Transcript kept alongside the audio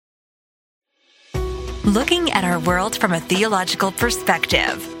Looking at our world from a theological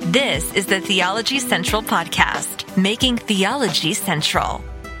perspective. This is the Theology Central Podcast, making theology central.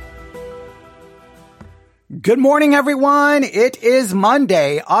 Good morning, everyone. It is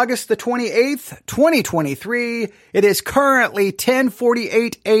Monday, August the 28th, 2023. It is currently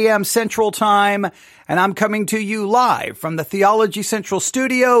 10:48 a.m. Central Time, and I'm coming to you live from the Theology Central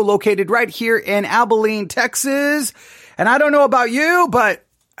studio located right here in Abilene, Texas. And I don't know about you, but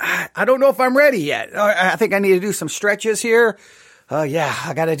I don't know if I'm ready yet. I think I need to do some stretches here.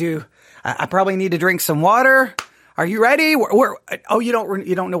 I probably need to drink some water. Are you ready? You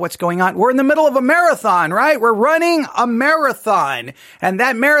don't know what's going on. We're in the middle of a marathon, right? We're running a marathon. And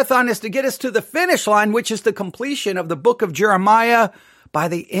that marathon is to get us to the finish line, which is the completion of the book of Jeremiah by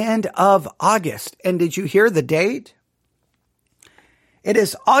the end of August. And did you hear the date? It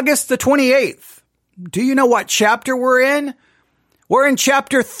is August the 28th. Do you know what chapter we're in? We're in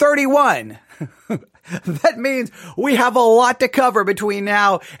chapter 31. That means we have a lot to cover between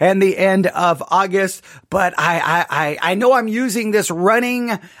now and the end of August. But I know I'm using this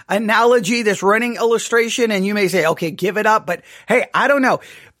running analogy, this running illustration, and you may say, okay, give it up. But hey, I don't know.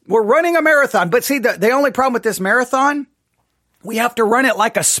 We're running a marathon. But see, the only problem with this marathon, we have to run it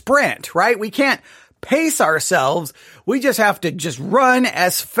like a sprint, right? We can't pace ourselves. We just have to just run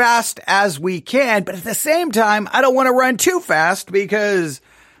as fast as we can. But at the same time, I don't want to run too fast because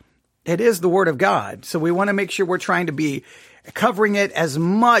it is the Word of God. So we want to make sure we're trying to be covering it as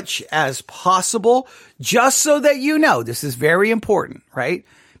much as possible, just so that you know, this is very important, right?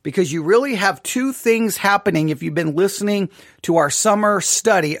 Because you really have two things happening if you've been listening to our summer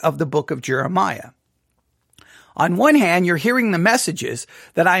study of the book of Jeremiah. On one hand, you're hearing the messages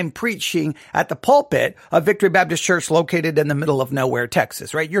that I'm preaching at the pulpit of Victory Baptist Church located in the middle of nowhere,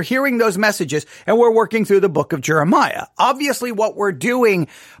 Texas, right? You're hearing those messages and we're working through the book of Jeremiah. Obviously, what we're doing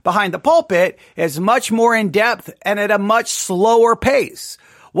behind the pulpit is much more in depth and at a much slower pace.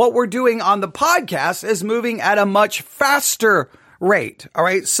 What we're doing on the podcast is moving at a much faster rate. All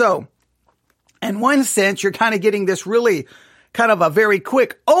right. So in one sense, you're kind of getting this really kind of a very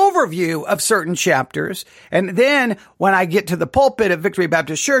quick overview of certain chapters. And then when I get to the pulpit at Victory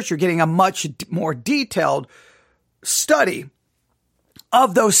Baptist Church, you're getting a much more detailed study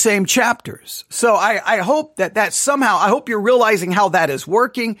of those same chapters. So I hope that somehow, I hope you're realizing how that is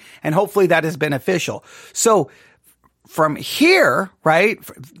working, and hopefully that is beneficial. So from here, right,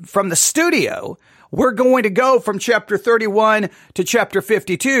 from the studio, we're going to go from chapter 31 to chapter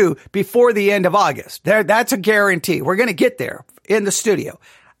 52 before the end of August. That's a guarantee. We're going to get there in the studio.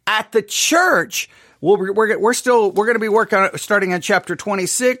 At the church, we're going to be working on starting on chapter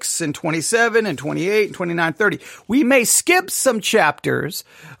 26 and 27 and 28 and 29, 30. We may skip some chapters,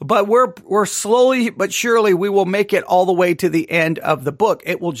 but we're slowly but surely we will make it all the way to the end of the book.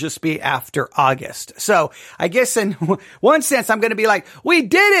 It will just be after August. So I guess in one sense, I'm going to be like, we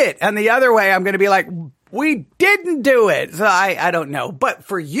did it. And the other way, I'm going to be like, we didn't do it. So I don't know. But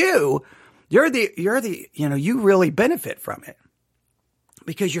for you, you really benefit from it,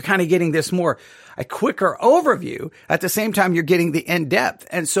 because you're kind of getting this a quicker overview. At the same time, you're getting the in-depth.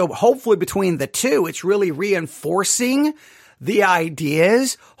 And so hopefully between the two, it's really reinforcing the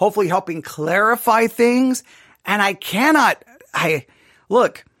ideas, hopefully helping clarify things. And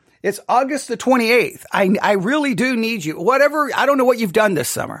look, it's August the 28th. I really do need you. I don't know what you've done this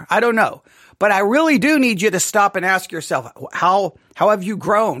summer. I don't know. But I really do need you to stop and ask yourself, how have you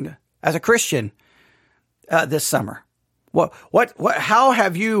grown as a Christian this summer? How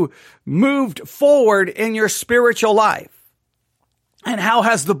have you moved forward in your spiritual life? And how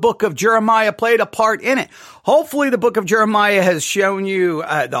has the book of Jeremiah played a part in it? Hopefully the book of Jeremiah has shown you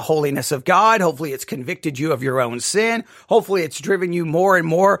the holiness of God. Hopefully it's convicted you of your own sin. Hopefully it's driven you more and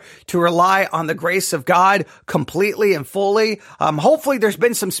more to rely on the grace of God completely and fully. Hopefully there's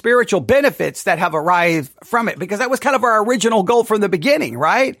been some spiritual benefits that have arrived from it, because that was kind of our original goal from the beginning,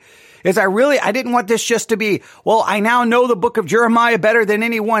 right? I didn't want this just to be, I now know the book of Jeremiah better than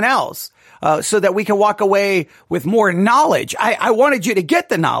anyone else, so that we can walk away with more knowledge. I wanted you to get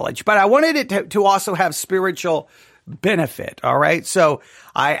the knowledge, but I wanted it to also have spiritual benefit. All right. So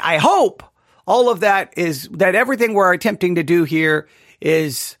I hope all of that that everything we're attempting to do here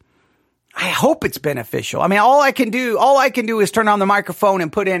I hope it's beneficial. I mean, all I can do is turn on the microphone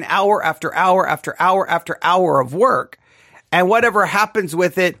and put in hour after hour after hour after hour of work. And whatever happens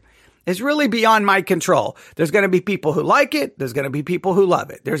with it is really beyond my control. There's going to be people who like it. There's going to be people who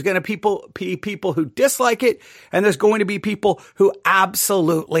love it. There's going to be people who dislike it. And there's going to be people who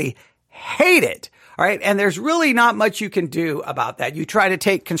absolutely hate it. All right. And there's really not much you can do about that. You try to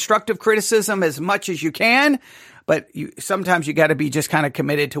take constructive criticism as much as you can, but sometimes you got to be just kind of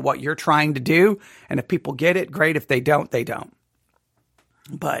committed to what you're trying to do. And if people get it, great. If they don't, they don't.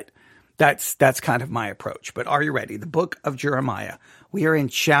 But that's kind of my approach. But are you ready? The book of Jeremiah. We are in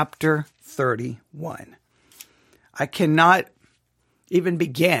chapter 31. I cannot even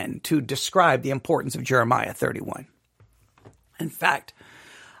begin to describe the importance of Jeremiah 31. In fact,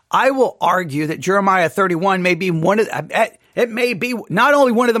 I will argue that Jeremiah 31 may be it may be not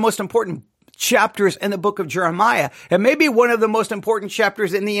only one of the most important chapters in the book of Jeremiah, it may be one of the most important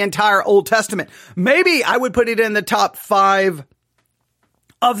chapters in the entire Old Testament. Maybe I would put it in the top 5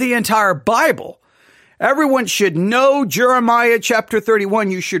 of the entire Bible. Everyone should know Jeremiah chapter 31.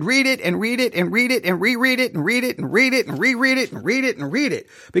 You should read it and read it and read it and reread it and read it and read it and reread it and read it and read it.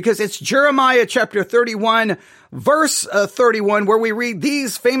 Because it's Jeremiah chapter 31, verse 31, where we read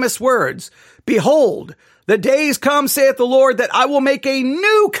these famous words. Behold, the days come, saith the Lord, that I will make a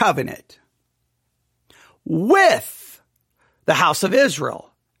new covenant with the house of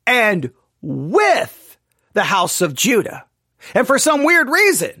Israel and with the house of Judah. And for some weird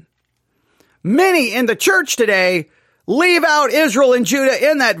reason, many in the church today leave out Israel and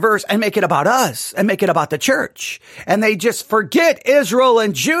Judah in that verse and make it about us and make it about the church. And they just forget Israel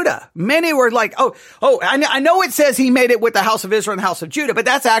and Judah. Many were like, I know it says he made it with the house of Israel and the house of Judah, but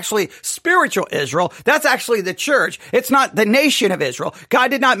that's actually spiritual Israel. That's actually the church. It's not the nation of Israel.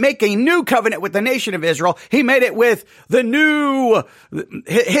 God did not make a new covenant with the nation of Israel. He made it with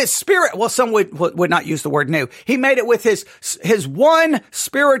his spirit. Well, some would not use the word new. He made it with his one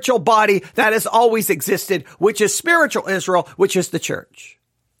spiritual body that has always existed, which is spiritual Israel, which is the church.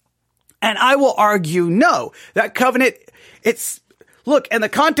 And I will argue, no, that covenant, look, in the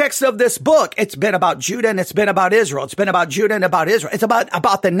context of this book, it's been about Judah and it's been about Israel. It's been about Judah and about Israel. It's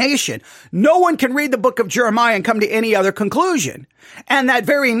about the nation. No one can read the book of Jeremiah and come to any other conclusion. And that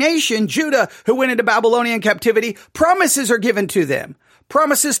very nation, Judah, who went into Babylonian captivity, promises are given to them.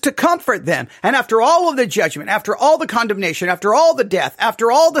 Promises to comfort them. And after all of the judgment, after all the condemnation, after all the death,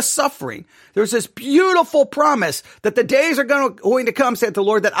 after all the suffering, there's this beautiful promise that the days are going to come, said the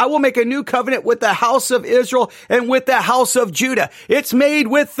Lord, that I will make a new covenant with the house of Israel and with the house of Judah. It's made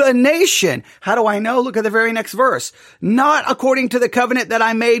with the nation. How do I know? Look at the very next verse. Not according to the covenant that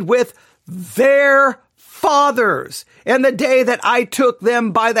I made with their fathers in the day that I took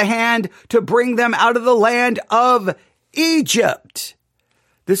them by the hand to bring them out of the land of Egypt.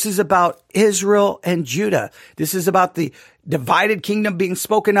 This is about Israel and Judah. This is about the divided kingdom being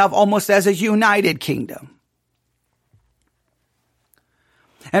spoken of almost as a united kingdom.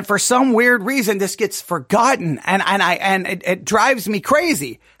 And for some weird reason, this gets forgotten. And it drives me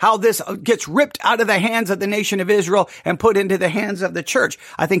crazy how this gets ripped out of the hands of the nation of Israel and put into the hands of the church.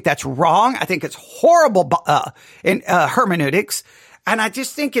 I think that's wrong. I think it's horrible in hermeneutics. And I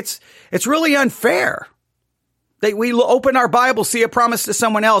just think it's really unfair. That we open our Bible, see a promise to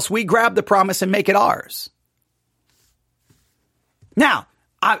someone else, we grab the promise and make it ours. Now,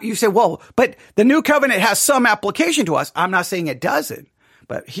 you say, well, but the new covenant has some application to us. I'm not saying it doesn't.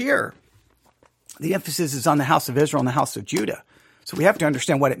 But here, the emphasis is on the house of Israel and the house of Judah. So we have to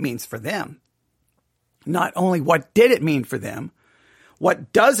understand what it means for them. Not only what did it mean for them,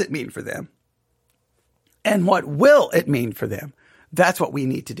 what does it mean for them, and what will it mean for them. That's what we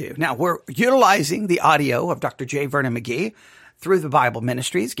need to do. Now, we're utilizing the audio of Dr. J. Vernon McGee through the Bible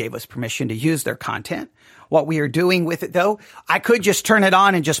Ministries, gave us permission to use their content. What we are doing with it, though, I could just turn it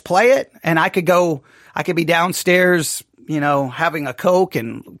on and just play it, and I could be downstairs, having a Coke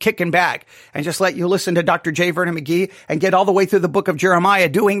and kicking back and just let you listen to Dr. J. Vernon McGee and get all the way through the book of Jeremiah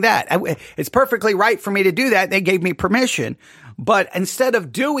doing that. It's perfectly right for me to do that. They gave me permission. But instead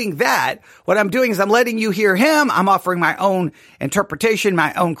of doing that, what I'm doing is I'm letting you hear him. I'm offering my own interpretation,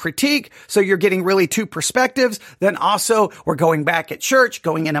 my own critique. So you're getting really two perspectives. Then also we're going back at church,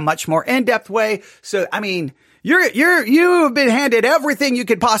 going in a much more in-depth way. So, you have been handed everything you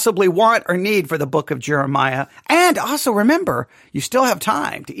could possibly want or need for the book of Jeremiah. And also remember, you still have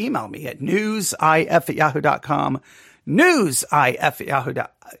time to email me at newsif@yahoo.com,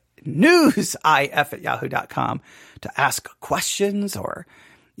 newsif@yahoo.com to ask questions or,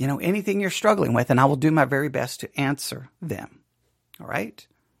 anything you're struggling with. And I will do my very best to answer them. All right.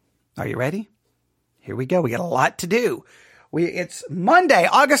 Are you ready? Here we go. We got a lot to do. It's Monday,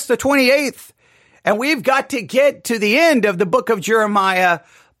 August the 28th. And we've got to get to the end of the book of Jeremiah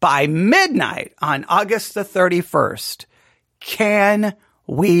by midnight on August the 31st. Can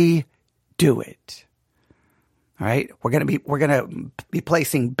we do it? All right. We're going to be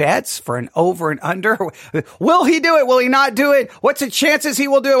placing bets for an over and under. Will he do it? Will he not do it? What's the chances he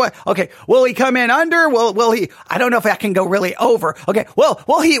will do it? Okay. Will he come in under? Will he? I don't know if I can go really over. Okay. Well,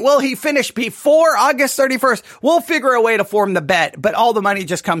 will he finish before August 31st? We'll figure a way to form the bet, but all the money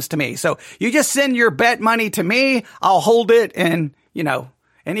just comes to me. So you just send your bet money to me. I'll hold it. And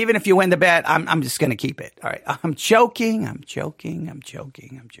even if you win the bet, I'm just going to keep it. All right. I'm joking. All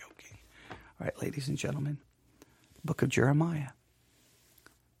right, ladies and gentlemen. Book of Jeremiah,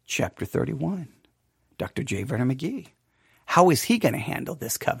 chapter 31. Dr. J. Vernon McGee. How is he going to handle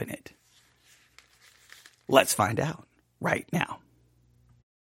this covenant? Let's find out right now.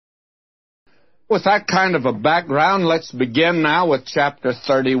 With that kind of a background, let's begin now with chapter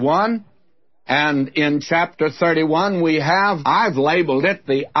 31. And in chapter 31, I've labeled it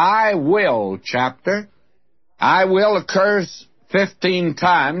the I will chapter. I will occurs 15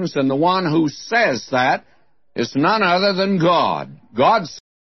 times, and the one who says that is none other than God. God's.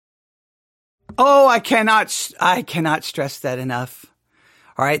 Oh, I cannot stress that enough.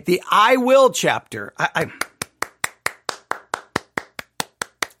 All right, the I will chapter.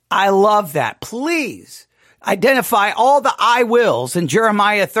 I love that. Please identify all the I wills in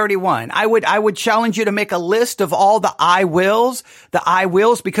Jeremiah 31. I would challenge you to make a list of all the I wills,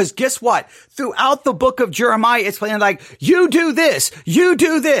 because guess what? Throughout the book of Jeremiah, it's playing like, you do this, you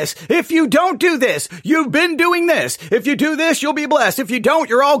do this. If you don't do this, you've been doing this. If you do this, you'll be blessed. If you don't,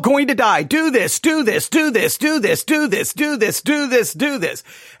 you're all going to die. Do this, do this, do this, do this, do this, do this, do this, do this.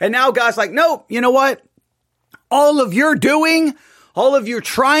 And now God's like, nope, you know what? All of your doing, all of your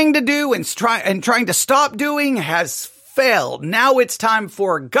trying to do and trying to stop doing has failed. Now it's time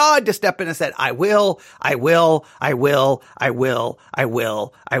for God to step in and say, I will.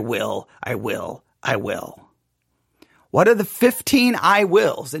 What are the 15 I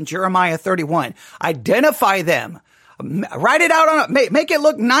wills in Jeremiah 31? Identify them. Write it out make it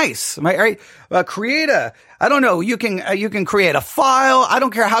look nice, right? Create you can create a file. I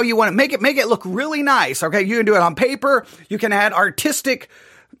don't care how you want to make it look really nice. Okay. You can do it on paper. You can add artistic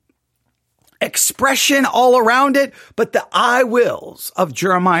expression all around it, but the I wills of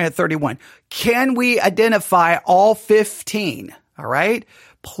Jeremiah 31, can we identify all 15? All right.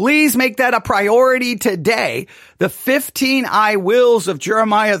 Please make that a priority today. The 15 I wills of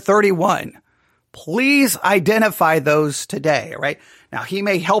Jeremiah 31. Please identify those today, right? Now, he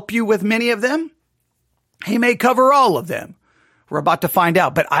may help you with many of them. He may cover all of them. We're about to find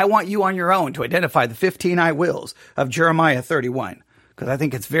out, but I want you on your own to identify the 15 I wills of Jeremiah 31, because I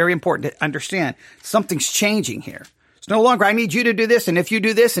think it's very important to understand something's changing here. It's no longer, I need you to do this, and if you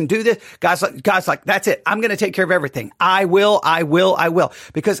do this and do this, God's like, that's it. I'm going to take care of everything. I will.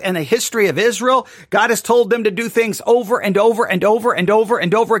 Because in the history of Israel, God has told them to do things over and over and over and over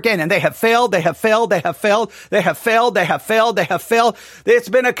and over again, and they have failed. It's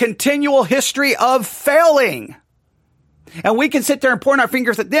been a continual history of failing. And we can sit there and point our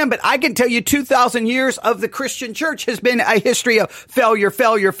fingers at them, but I can tell you 2,000 years of the Christian church has been a history of failure.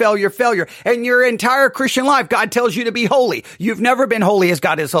 And your entire Christian life, God tells you to be holy. You've never been holy as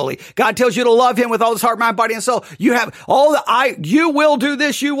God is holy. God tells you to love him with all his heart, mind, body, and soul. You have you will do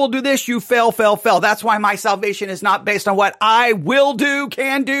this, you will do this, you fail. That's why my salvation is not based on what I will do,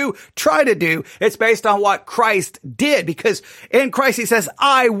 can do, try to do. It's based on what Christ did, because in Christ he says,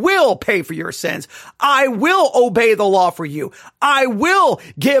 I will pay for your sins. I will obey the law for you. I will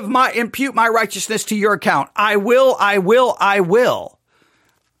impute my righteousness to your account. I will.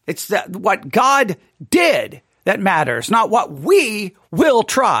 It's what God did that matters, not what we will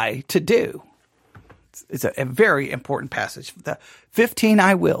try to do. It's a very important passage. The 15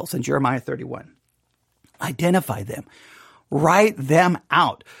 I wills in Jeremiah 31. Identify them. Write them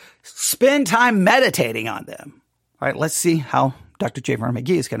out. Spend time meditating on them. All right, let's see how Dr. J. Vernon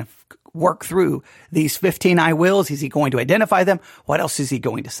McGee is going to work through these 15 I wills. Is he going to identify them? What else is he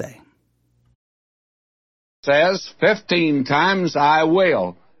going to say? Says 15 times I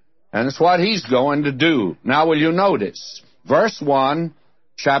will. And it's what he's going to do. Now will you notice? Verse 1,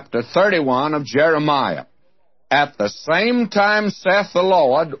 chapter 31 of Jeremiah. At the same time saith the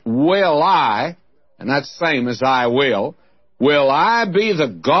Lord, will I, and that's same as I will I be the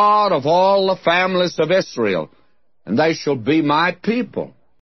God of all the families of Israel, and they shall be my people.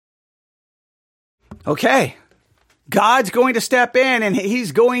 Okay. God's going to step in and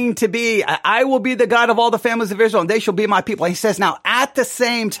he's going to be, I will be the God of all the families of Israel and they shall be my people. And he says, now at the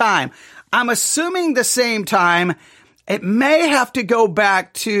same time, I'm assuming the same time, it may have to go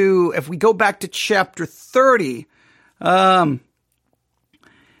back to, if we go back to chapter 30, that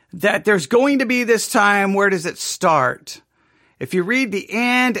there's going to be this time, where does it start? If you read the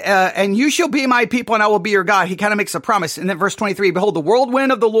end, and you shall be my people and I will be your God, he kind of makes a promise. And then verse 23, behold, the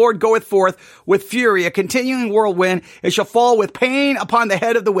whirlwind of the Lord goeth forth with fury, a continuing whirlwind. It shall fall with pain upon the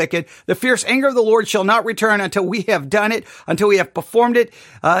head of the wicked. The fierce anger of the Lord shall not return until we have done it, until we have performed it.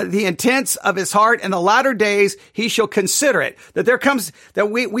 The intents of his heart in the latter days, he shall consider it. That there comes, that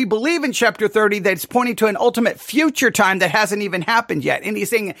we believe in chapter 30 that it's pointing to an ultimate future time that hasn't even happened yet. And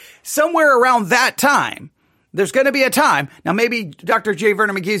he's saying somewhere around that time, there's going to be a time. Now, maybe Dr. J.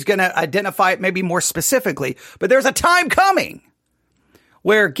 Vernon McGee is going to identify it maybe more specifically, but there's a time coming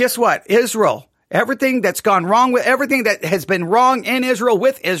where, guess what? Israel, everything that's gone wrong with everything that has been wrong in Israel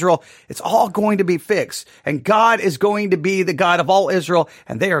with Israel, it's all going to be fixed. And God is going to be the God of all Israel,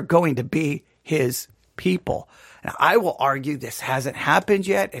 and they are going to be his people. Now, I will argue this hasn't happened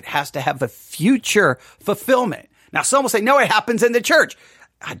yet. It has to have a future fulfillment. Now, some will say, no, it happens in the church.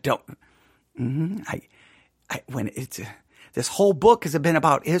 I don't. This whole book has been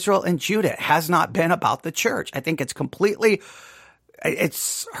about Israel and Judah. It has not been about the church. I think it's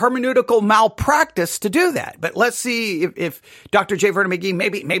hermeneutical malpractice to do that. But let's see if Dr. J. Vernon McGee,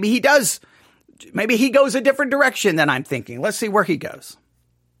 maybe he does, maybe he goes a different direction than I'm thinking. Let's see where he goes.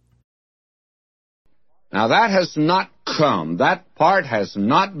 Now that has not come. That part has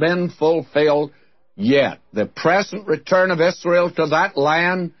not been fulfilled yet. The present return of Israel to that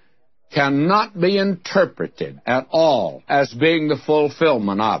land cannot be interpreted at all as being the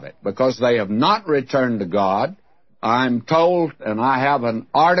fulfillment of it, because they have not returned to God. I'm told, and I have an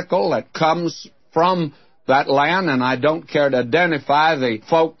article that comes from that land, and I don't care to identify the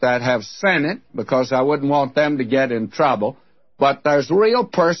folk that have sent it, because I wouldn't want them to get in trouble, but there's real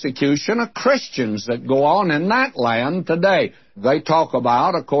persecution of Christians that go on in that land today. They talk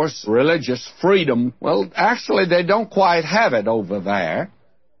about, of course, religious freedom. Well, actually, they don't quite have it over there.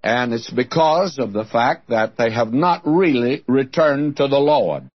 And it's because of the fact that they have not really returned to the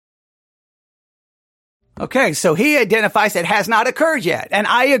Lord. Okay, so he identifies it has not occurred yet. And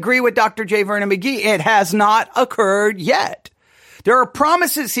I agree with Dr. J. Vernon McGee. It has not occurred yet. There are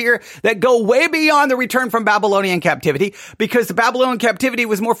promises here that go way beyond the return from Babylonian captivity, because the Babylonian captivity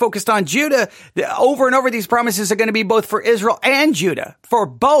was more focused on Judah. Over and over, these promises are going to be both for Israel and Judah, for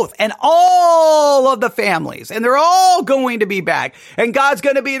both and all of the families. And they're all going to be back. And God's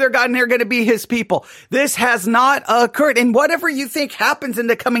going to be their God, and they're going to be his people. This has not occurred. And whatever you think happens in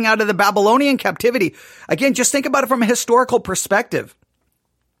the coming out of the Babylonian captivity, again, just think about it from a historical perspective.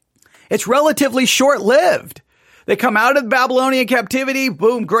 It's relatively short-lived. They come out of the Babylonian captivity,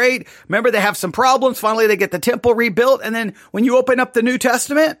 boom, great. Remember, they have some problems. Finally, they get the temple rebuilt. And then when you open up the New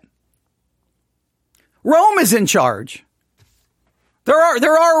Testament, Rome is in charge.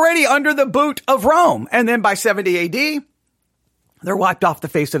 They're already under the boot of Rome. And then by 70 AD, they're wiped off the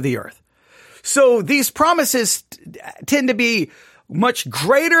face of the earth. So these promises tend to be much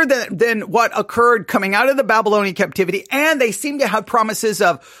greater than what occurred coming out of the Babylonian captivity. And they seem to have promises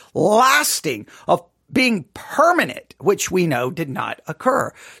of lasting, of being permanent, which we know did not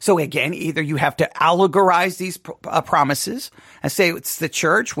occur. So again, either you have to allegorize these promises and say it's the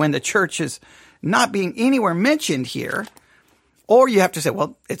church when the church is not being anywhere mentioned here, or you have to say,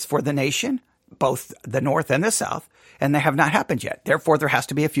 well, it's for the nation, both the North and the South, and they have not happened yet. Therefore, there has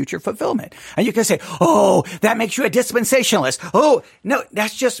to be a future fulfillment. And you can say, oh, that makes you a dispensationalist. Oh, no,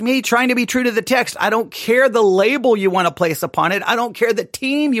 that's just me trying to be true to the text. I don't care the label you want to place upon it. I don't care the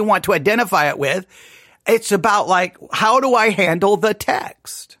team you want to identify it with. It's about, like, how do I handle the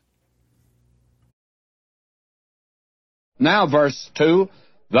text? Now, verse 2,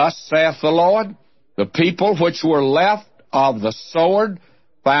 thus saith the Lord, the people which were left of the sword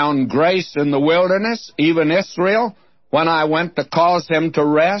found grace in the wilderness, even Israel, when I went to cause him to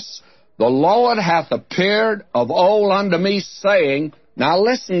rest. The Lord hath appeared of old unto me, saying, now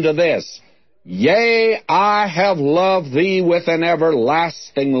listen to this, yea, I have loved thee with an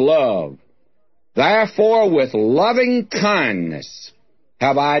everlasting love. Therefore, with loving kindness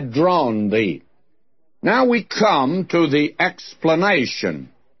have I drawn thee. Now we come to the explanation.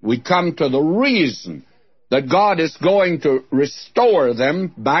 We come to the reason that God is going to restore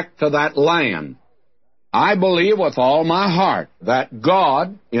them back to that land. I believe with all my heart that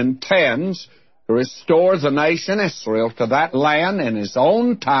God intends to restore the nation Israel to that land in his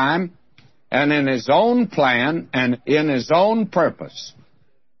own time and in his own plan and in his own purpose.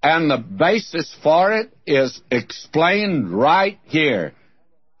 And the basis for it is explained right here.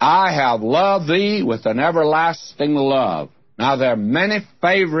 I have loved thee with an everlasting love. Now, there are many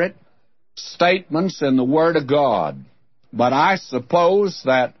favorite statements in the Word of God, but I suppose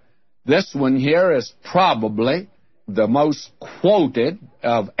that this one here is probably the most quoted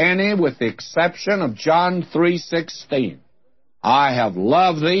of any, with the exception of John 3:16. I have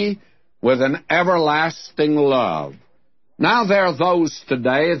loved thee with an everlasting love. Now there are those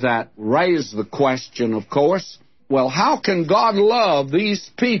today that raise the question, of course, well, how can God love these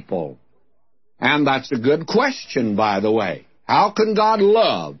people? And that's a good question, by the way. How can God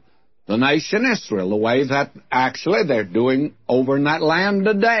love the nation Israel the way that actually they're doing over in that land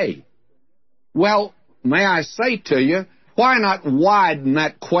today? Well, may I say to you, why not widen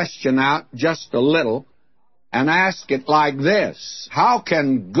that question out just a little and ask it like this? How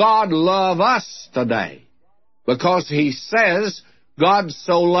can God love us today? Because He says God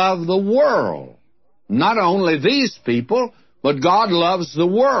so loved the world. Not only these people, but God loves the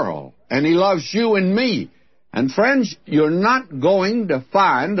world, and He loves you and me. And friends, you're not going to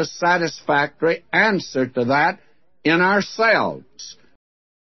find a satisfactory answer to that in ourselves.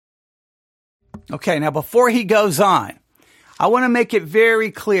 Okay, now before he goes on, I want to make it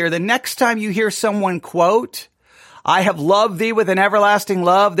very clear. The next time you hear someone quote, I have loved thee with an everlasting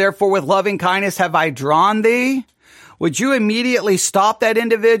love, therefore with loving kindness have I drawn thee, would you immediately stop that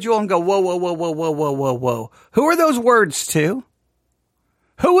individual and go, whoa, whoa, whoa, whoa, whoa, whoa, whoa, whoa? Who are those words to?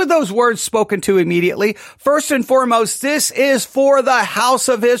 Who are those words spoken to immediately? First and foremost, this is for the house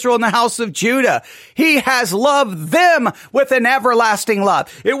of Israel and the house of Judah. He has loved them with an everlasting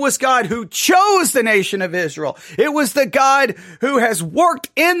love. It was God who chose the nation of Israel. It was the God who has worked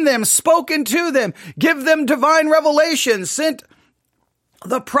in them, spoken to them, give them divine revelation, sent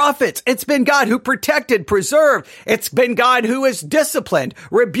the prophets. It's been God who protected, preserved. It's been God who has disciplined,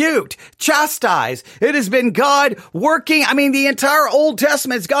 rebuked, chastised. It has been God working. The entire Old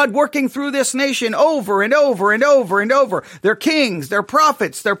Testament is God working through this nation over and over and over and over. Their kings, their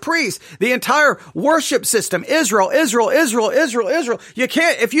prophets, their priests, the entire worship system. Israel, Israel, Israel, Israel, Israel. You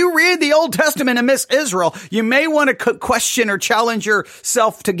can't, if you read the Old Testament and miss Israel, you may want to question or challenge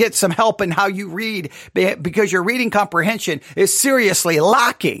yourself to get some help in how you read, because your reading comprehension is seriously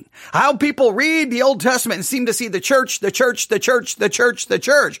lacking. How people read the Old Testament and seem to see the church, the church, the church, the church, the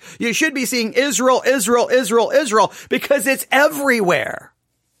church. You should be seeing Israel, Israel, Israel, Israel, because it's everywhere.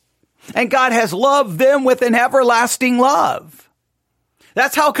 And God has loved them with an everlasting love.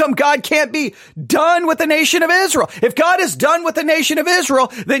 That's how come God can't be done with the nation of Israel. If God is done with the nation of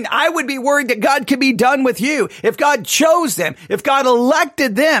Israel, then I would be worried that God could be done with you. If God chose them, if God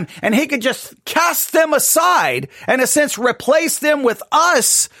elected them, and He could just cast them aside and, in a sense, replace them with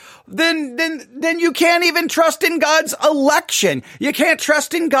us, then you can't even trust in God's election. You can't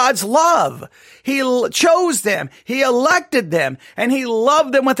trust in God's love. He chose them, He elected them, and He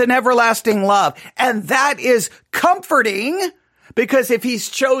loved them with an everlasting love. And that is comforting, because if He's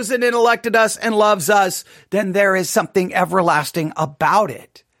chosen and elected us and loves us, then there is something everlasting about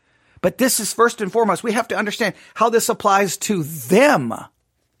it. But this is first and foremost, we have to understand how this applies to them.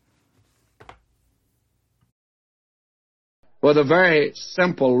 For the very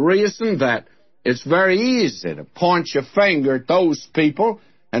simple reason that it's very easy to point your finger at those people,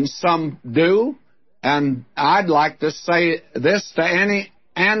 and some do. And I'd like to say this to any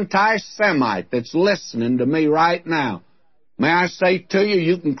anti-Semite that's listening to me right now. May I say to you,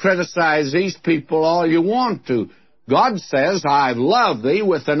 you can criticize these people all you want to. God says, I've loved thee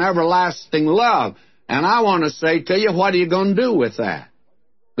with an everlasting love. And I want to say to you, what are you going to do with that?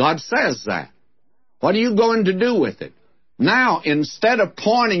 God says that. What are you going to do with it? Now, instead of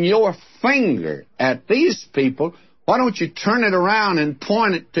pointing your finger at these people, why don't you turn it around and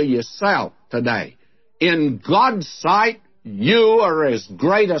point it to yourself today? In God's sight, you are as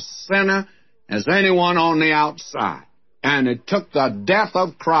great a sinner as anyone on the outside. And it took the death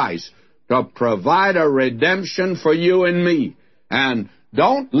of Christ to provide a redemption for you and me. And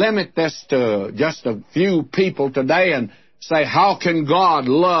don't limit this to just a few people today and say, how can God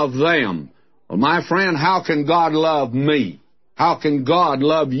love them? Well, my friend, how can God love me? How can God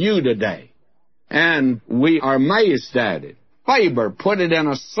love you today? And we are amazed at it. Faber put it in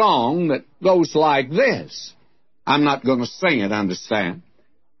a song that goes like this. I'm not going to sing it, understand.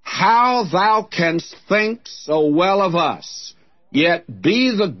 How thou canst think so well of us, yet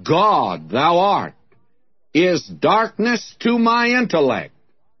be the God thou art, is darkness to my intellect,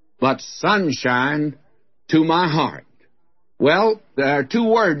 but sunshine to my heart. Well, there are two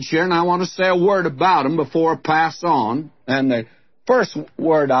words here, and I want to say a word about them before I pass on. And the first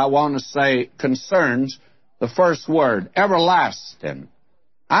word I want to say concerns the first word, everlasting.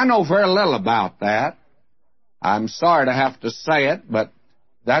 I know very little about that. I'm sorry to have to say it, but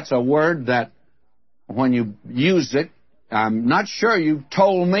that's a word that when you use it, I'm not sure you've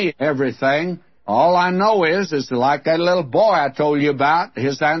told me everything. All I know is like that little boy I told you about,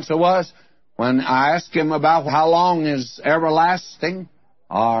 his answer was, when I asked him about how long is everlasting,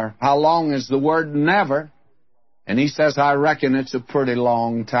 or how long is the word never, And he says, I reckon it's a pretty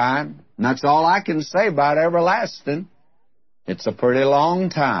long time. And that's all I can say about everlasting. It's a pretty long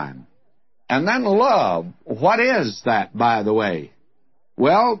time. And then love. What is that, by the way?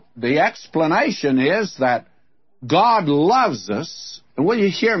 Well, the explanation is that God loves us. And will you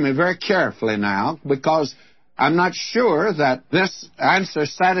hear me very carefully now? Because I'm not sure that this answer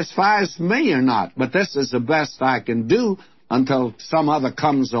satisfies me or not. But this is the best I can do until some other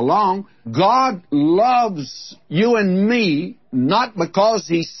comes along. God loves you and me not because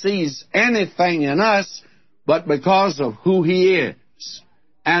He sees anything in us, but because of who He is,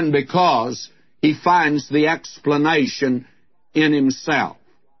 and because He finds the explanation in Himself.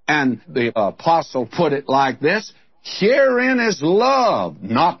 And the apostle put it like this: herein is love,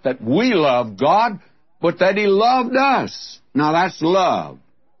 not that we love God, but that He loved us. Now that's love.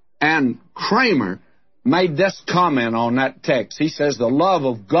 And Kramer made this comment on that text. He says the love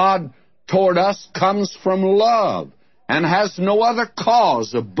of God toward us comes from love and has no other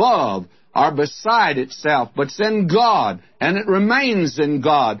cause above or beside itself, but's in God, and it remains in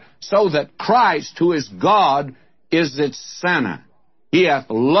God, so that Christ, who is God, is its center. He hath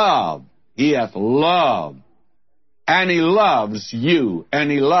loved, He hath loved, and He loves you,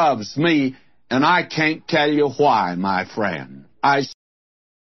 and He loves me, and I can't tell you why, my friend. And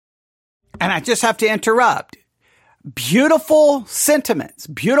I just have to interrupt. Beautiful sentiments,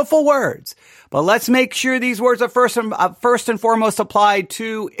 beautiful words. But let's make sure these words are first and foremost applied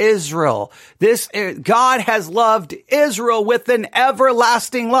to Israel. God has loved Israel with an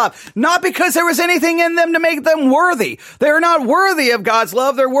everlasting love. Not because there was anything in them to make them worthy. They're not worthy of God's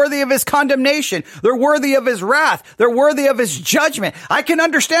love. They're worthy of His condemnation. They're worthy of His wrath. They're worthy of His judgment. I can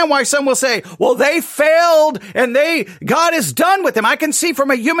understand why some will say, well, they failed and God is done with them. I can see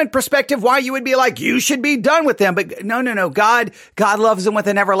from a human perspective why you would be like, you should be done with them. But no. God loves them with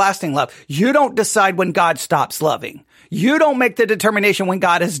an everlasting love. You don't decide when God stops loving. You don't make the determination when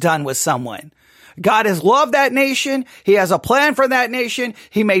God is done with someone. God has loved that nation. He has a plan for that nation.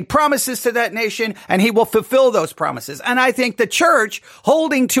 He made promises to that nation, and He will fulfill those promises. And I think the church,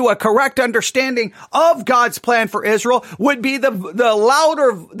 holding to a correct understanding of God's plan for Israel, would be the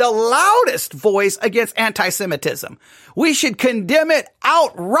loudest voice against anti-Semitism. We should condemn it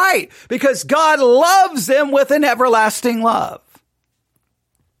outright because God loves them with an everlasting love.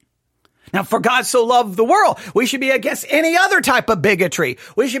 Now, for God so loved the world, we should be against any other type of bigotry.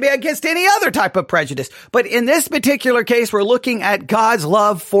 We should be against any other type of prejudice. But in this particular case, we're looking at God's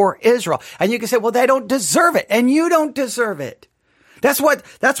love for Israel. And you can say, well, they don't deserve it. And you don't deserve it. That's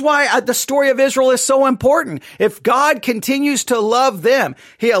why the story of Israel is so important. If God continues to love them,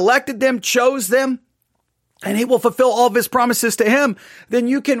 He elected them, chose them, and He will fulfill all of His promises to him, then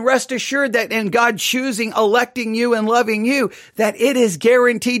you can rest assured that in God choosing, electing you, and loving you, that it is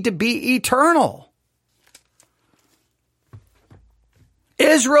guaranteed to be eternal.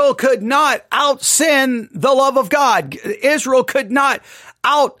 Israel could not out-sin the love of God. Israel could not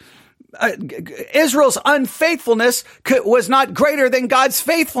Israel's unfaithfulness was not greater than God's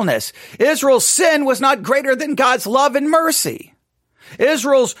faithfulness. Israel's sin was not greater than God's love and mercy.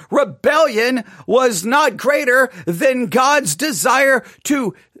 Israel's rebellion was not greater than God's desire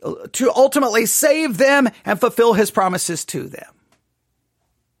to ultimately save them and fulfill His promises to them.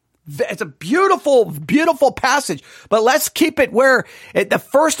 It's a beautiful, beautiful passage, but let's keep it where the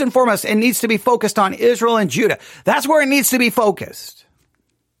first and foremost, it needs to be focused on Israel and Judah. That's where it needs to be focused.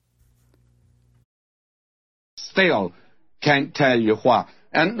 Still can't tell you why.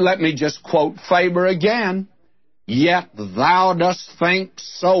 And let me just quote Faber again. Yet thou dost think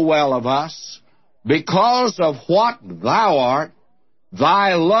so well of us, because of what thou art,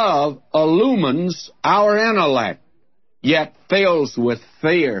 thy love illumines our intellect, yet fills with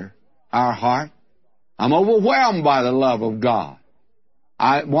fear our heart. I'm overwhelmed by the love of God.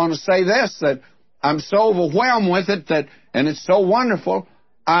 I want to say this, that I'm so overwhelmed with it, and it's so wonderful,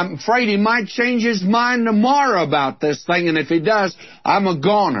 I'm afraid He might change His mind tomorrow about this thing, and if He does, I'm a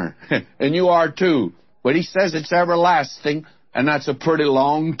goner, and you are too. But He says it's everlasting, and that's a pretty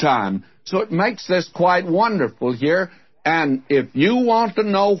long time. So it makes this quite wonderful here. And if you want to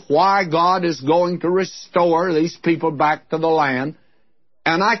know why God is going to restore these people back to the land,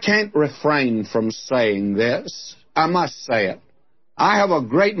 and I can't refrain from saying this, I must say it. I have a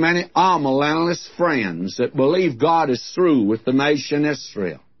great many amillennialist friends that believe God is through with the nation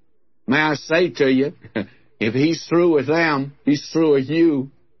Israel. May I say to you, if He's through with them, He's through with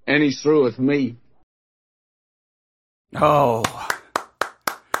you, and He's through with me. Oh,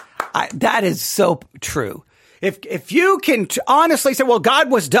 that is so true. If you can honestly say, well, God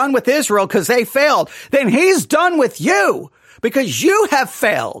was done with Israel because they failed, then He's done with you because you have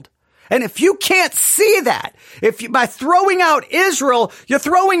failed. And if you can't see that, by throwing out Israel, you're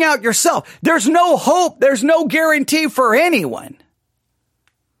throwing out yourself. There's no hope. There's no guarantee for anyone.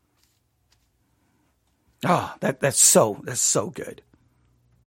 Oh, that's so good.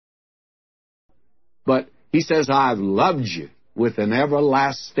 But he says, I've loved you with an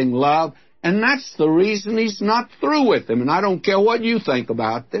everlasting love. And that's the reason he's not through with them. And I don't care what you think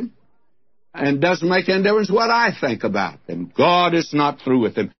about them. And it doesn't make any difference what I think about them. God is not through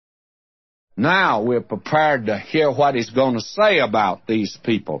with them. Now we're prepared to hear what he's going to say about these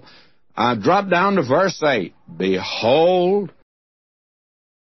people. I drop down to verse 8. Behold.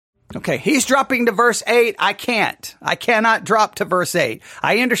 Okay, he's dropping to verse 8. I cannot drop to verse 8.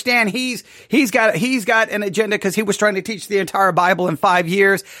 I understand he's got an agenda because he was trying to teach the entire Bible in 5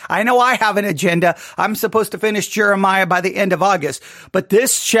 years. I know I have an agenda. I'm supposed to finish Jeremiah by the end of August. But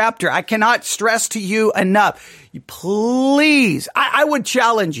this chapter, I cannot stress to you enough. Please, I would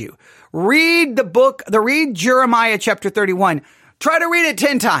challenge you. Read read Jeremiah chapter 31. Try to read it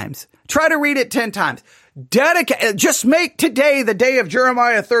 10 times. Try to read it 10 times. Just make today the day of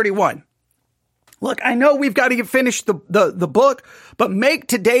Jeremiah 31. Look, I know we've got to finish the book, but make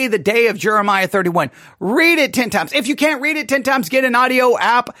today the day of Jeremiah 31. Read it 10 times. If you can't read it 10 times, get an audio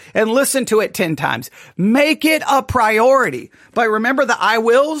app and listen to it 10 times. Make it a priority. But remember the I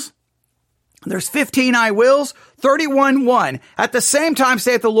wills? There's 15 I wills, 31:1. At the same time,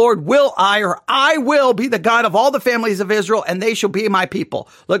 saith the Lord, will I, or I will be the God of all the families of Israel, and they shall be my people.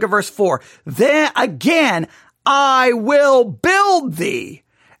 Look at verse 4. Then again, I will build thee,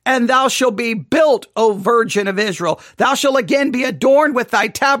 and thou shalt be built, O Virgin of Israel. Thou shalt again be adorned with thy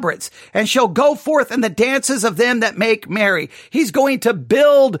tabrets, and shall go forth in the dances of them that make merry. He's going to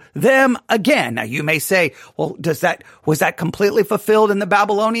build them again. Now you may say, well, was that completely fulfilled in the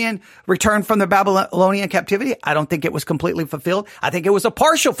Babylonian return from the Babylonian captivity? I don't think it was completely fulfilled. I think it was a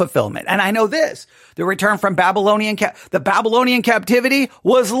partial fulfillment. And I know this, the return from the Babylonian captivity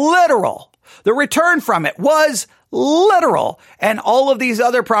was literal. The return from it was literal. And all of these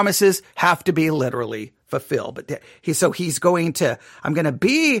other promises have to be literally fulfilled. But he's going to, I'm going to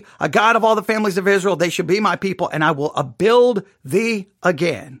be a God of all the families of Israel. They should be my people, and I will build thee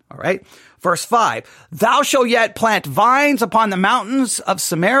again. All right. Verse 5, thou shalt yet plant vines upon the mountains of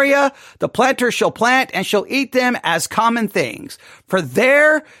Samaria. The planter shall plant and shall eat them as common things. For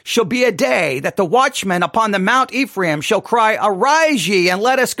there shall be a day that the watchmen upon the Mount Ephraim shall cry, arise ye, and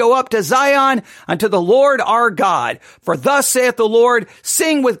let us go up to Zion unto the Lord our God. For thus saith the Lord,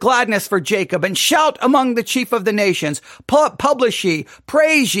 sing with gladness for Jacob, and shout among the chief of the nations. Publish ye,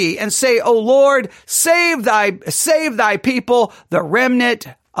 praise ye, and say, O Lord, save thy people, the remnant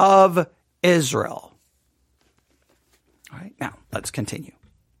of Israel. All right, now let's continue.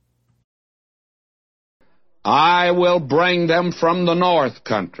 I will bring them from the north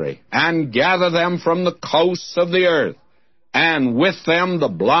country, and gather them from the coasts of the earth, and with them the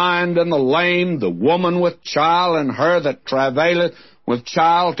blind and the lame, the woman with child, and her that travaileth with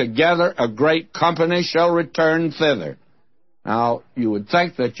child, together a great company shall return thither. Now, you would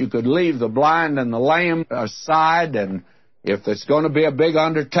think that you could leave the blind and the lame aside, and if it's going to be a big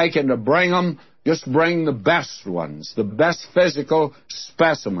undertaking to bring them, just bring the best ones, the best physical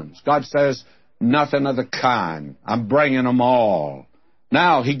specimens. God says, nothing of the kind. I'm bringing them all.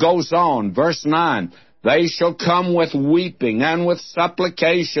 Now, he goes on, verse 9, they shall come with weeping, and with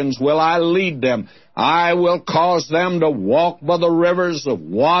supplications will I lead them. I will cause them to walk by the rivers of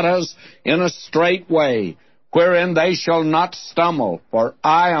waters in a straight way, wherein they shall not stumble. For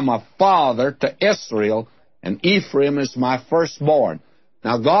I am a father to Israel, and Ephraim is my firstborn.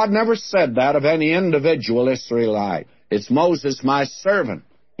 Now, God never said that of any individual Israelite. It's Moses, my servant.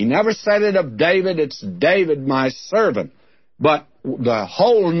 He never said it of David. It's David, my servant. But the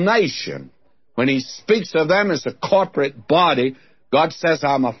whole nation, when he speaks of them as a corporate body, God says,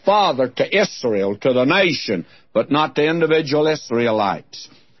 I'm a father to Israel, to the nation, but not to individual Israelites.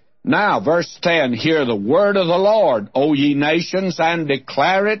 Now, verse 10, hear the word of the Lord, O ye nations, and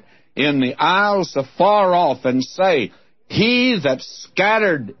declare it in the isles afar off, and say, he that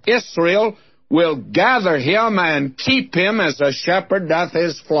scattered Israel will gather him and keep him as a shepherd doth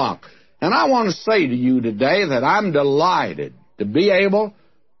his flock. And I want to say to you today that I'm delighted to be able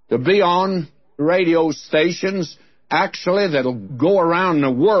to be on radio stations, actually, that'll go around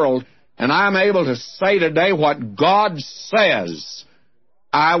the world, and I'm able to say today what God says.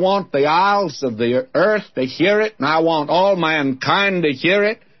 I want the isles of the earth to hear it, and I want all mankind to hear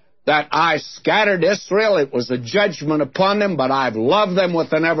it, that I scattered Israel. It was a judgment upon them, but I've loved them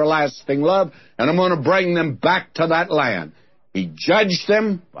with an everlasting love, and I'm going to bring them back to that land. He judged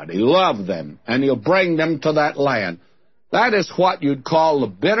them, but he loved them, and he'll bring them to that land. That is what you'd call the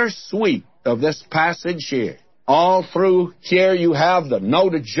bittersweet of this passage here. All through here you have the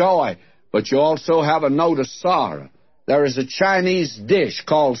note of joy, but you also have a note of sorrow. There is a Chinese dish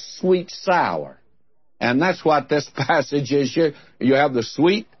called sweet sour. And that's what this passage is here. You have the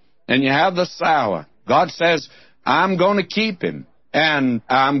sweet and you have the sour. God says, I'm going to keep him. And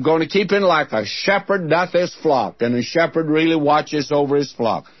I'm going to keep him like a shepherd doth his flock. And a shepherd really watches over his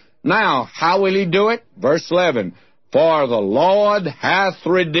flock. Now, how will he do it? Verse 11, for the Lord hath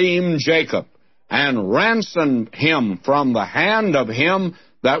redeemed Jacob, and ransomed him from the hand of him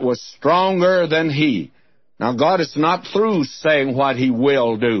that was stronger than he. Now, God is not through saying what he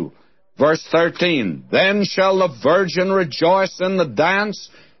will do. Verse 13, then shall the virgin rejoice in the dance,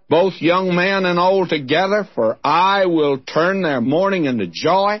 both young men and old together, for I will turn their mourning into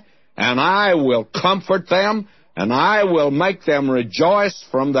joy, and I will comfort them, and I will make them rejoice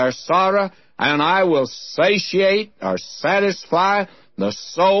from their sorrow, and I will satiate or satisfy the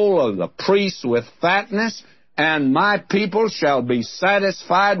soul of the priests with fatness, and my people shall be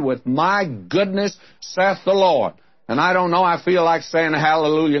satisfied with my goodness, saith the Lord. And I don't know, I feel like saying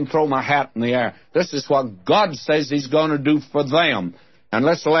hallelujah and throw my hat in the air. This is what God says he's going to do for them. And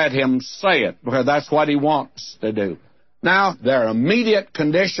let's let him say it, because that's what he wants to do. Now, their immediate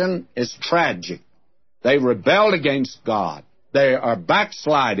condition is tragic. They rebelled against God. They are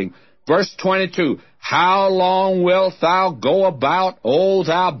backsliding. Verse 22, how long wilt thou go about, O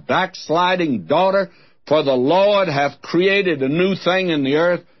thou backsliding daughter? For the Lord hath created a new thing in the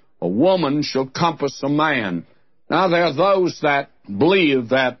earth. A woman shall compass a man. Now, there are those that believe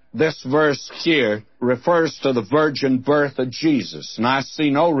that this verse here refers to the virgin birth of Jesus, and I see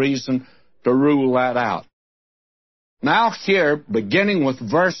no reason to rule that out. Now here, beginning with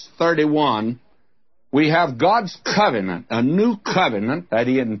verse 31, we have God's covenant, a new covenant that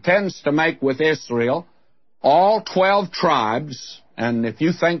he intends to make with Israel, all 12 tribes, and if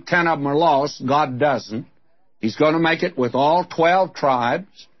you think 10 of them are lost, God doesn't. He's going to make it with all 12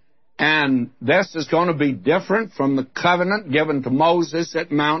 tribes. And this is going to be different from the covenant given to Moses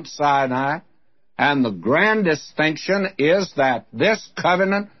at Mount Sinai. And the grand distinction is that this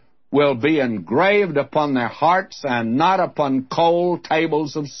covenant will be engraved upon their hearts and not upon cold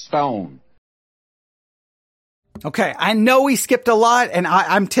tables of stone. Okay, I know we skipped a lot, and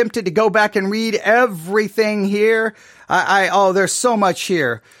I'm tempted to go back and read everything here. There's so much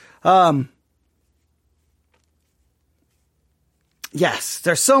here. Yes,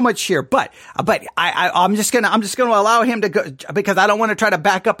 there's so much here, but I'm just gonna allow him to go, because I don't want to try to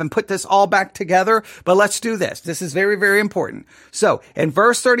back up and put this all back together, but let's do this. This is very, very important. So in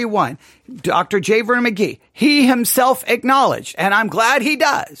verse 31, Dr. J. Vernon McGee, he himself acknowledged, and I'm glad he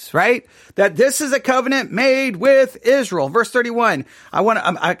does, right? That this is a covenant made with Israel. Verse 31,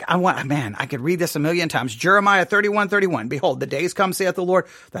 I could read this a million times. Jeremiah 31:31. Behold, the days come, saith the Lord,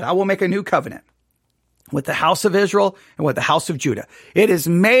 that I will make a new covenant with the house of Israel and with the house of Judah. It is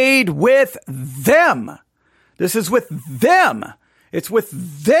made with them. This is with them. It's with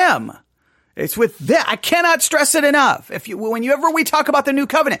them. It's with them. I cannot stress it enough. Whenever we talk about the new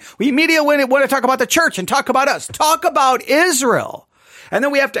covenant, we immediately want to talk about the church and talk about us. Talk about Israel. And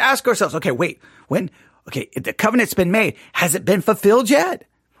then we have to ask ourselves, the covenant's been made. Has it been fulfilled yet?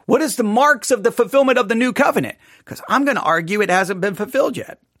 What is the marks of the fulfillment of the new covenant? Because I'm going to argue it hasn't been fulfilled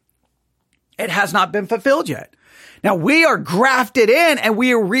yet. It has not been fulfilled yet. Now, we are grafted in and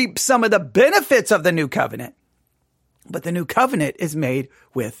we reap some of the benefits of the new covenant. But the new covenant is made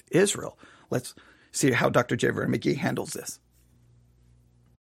with Israel. Let's see how Dr. J. Vernon McGee handles this.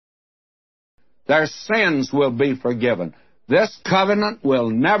 Their sins will be forgiven. This covenant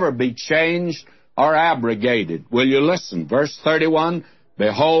will never be changed or abrogated. Will you listen? Verse 31,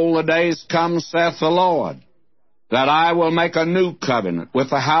 behold, the days come, saith the Lord, that I will make a new covenant with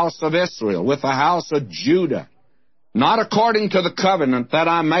the house of Israel, with the house of Judah, not according to the covenant that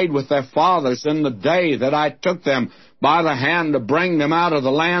I made with their fathers in the day that I took them by the hand to bring them out of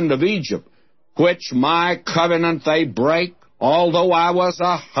the land of Egypt, which my covenant they break, although I was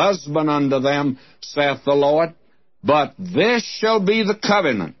a husband unto them, saith the Lord. But this shall be the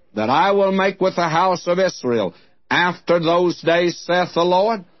covenant that I will make with the house of Israel after those days, saith the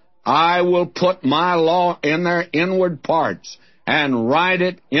Lord. I will put my law in their inward parts and write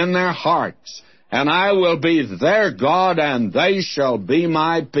it in their hearts. And I will be their God, and they shall be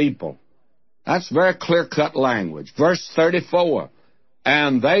my people. That's very clear-cut language. Verse 34,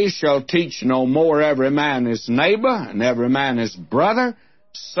 and they shall teach no more every man his neighbor and every man his brother,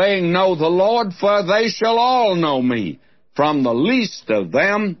 saying, know the Lord, for they shall all know me, from the least of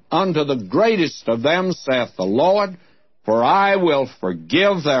them unto the greatest of them, saith the Lord. For I will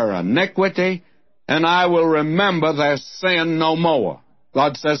forgive their iniquity, and I will remember their sin no more.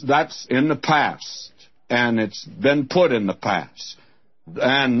 God says that's in the past, and it's been put in the past.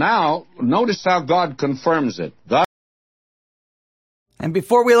 And now, notice how God confirms it. And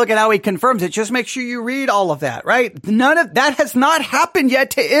before we look at how he confirms it, just make sure you read all of that, right? None of that has not happened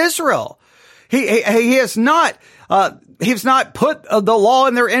yet to Israel. He has not, he's not put the law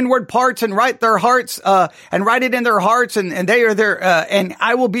in their inward parts and write their hearts, and write it in their hearts, and they are their, and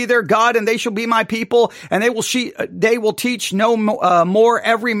I will be their God, and they shall be my people, and they will teach no more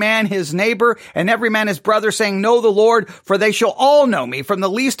every man his neighbor, and every man his brother, saying, know the Lord, for they shall all know me, from the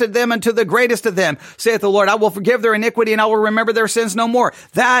least of them unto the greatest of them, saith the Lord. I will forgive their iniquity, and I will remember their sins no more.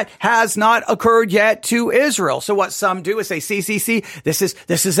 That has not occurred yet to Israel. So what some do is say, see, this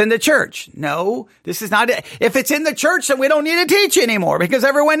is in the church. No, this is not it. If it's in the church, then we don't need to teach anymore because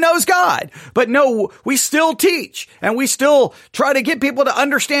everyone knows God. But no, we still teach and we still try to get people to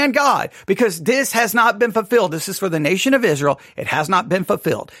understand God because this has not been fulfilled. This is for the nation of Israel. It has not been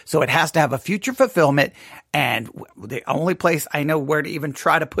fulfilled. So it has to have a future fulfillment. And the only place I know where to even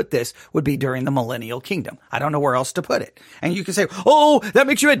try to put this would be during the millennial kingdom. I don't know where else to put it. And you can say, oh, that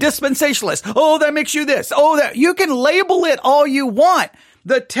makes you a dispensationalist. Oh, that makes you this. Oh, that. You can label it all you want.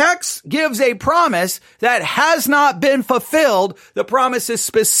 The text gives a promise that has not been fulfilled. The promise is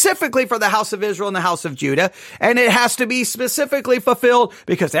specifically for the house of Israel and the house of Judah, and it has to be specifically fulfilled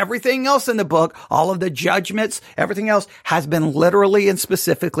because everything else in the book, all of the judgments, everything else has been literally and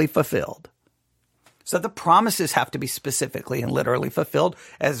specifically fulfilled. So the promises have to be specifically and literally fulfilled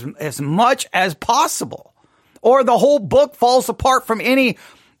as much as possible, or the whole book falls apart from any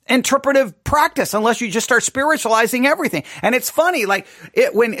interpretive practice unless you just start spiritualizing everything. And it's funny,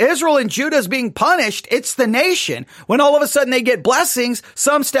 when Israel and Judah is being punished, it's the nation. When all of a sudden they get blessings,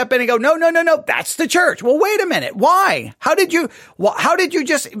 some step in and go, no, that's the church. Well, wait a minute. Why? How did you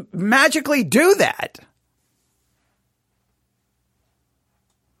just magically do that?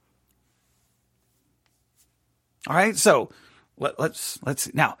 All right. So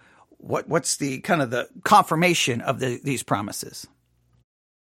let's now, what's the kind of the confirmation of these promises?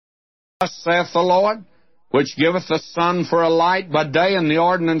 Thus saith the Lord, which giveth the sun for a light by day, and the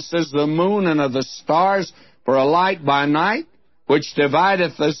ordinances of the moon and of the stars for a light by night, which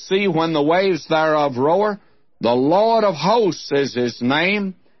divideth the sea when the waves thereof roar. The Lord of hosts is his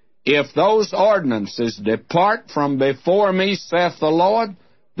name. If those ordinances depart from before me, saith the Lord,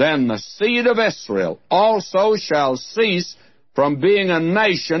 then the seed of Israel also shall cease from being a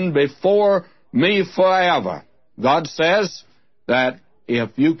nation before me forever. God says that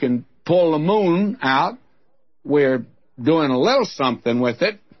if you can pull the moon out, we're doing a little something with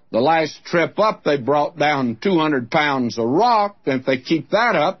it. The last trip up, they brought down 200 pounds of rock. If they keep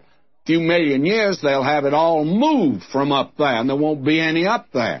that up, a few million years, they'll have it all moved from up there, and there won't be any up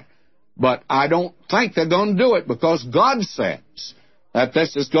there. But I don't think they're going to do it because God says that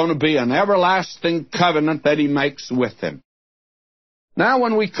this is going to be an everlasting covenant that he makes with them. Now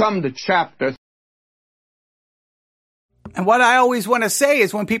when we come to chapter, and what I always want to say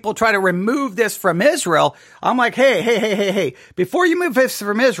is when people try to remove this from Israel, I'm like, hey, before you move this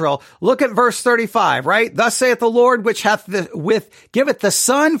from Israel, look at verse 35, right? Thus saith the Lord, which giveth the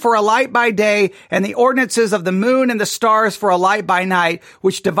sun for a light by day, and the ordinances of the moon and the stars for a light by night,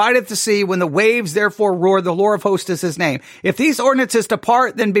 which divideth the sea when the waves therefore roar. The Lord of hosts is his name. If these ordinances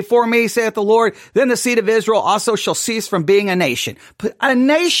depart, then before me, saith the Lord, then the seed of Israel also shall cease from being a nation. A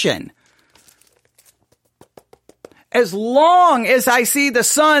nation. As long as I see the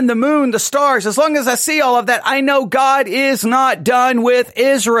sun, the moon, the stars, as long as I see all of that, I know God is not done with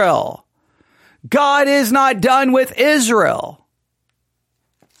Israel. God is not done with Israel.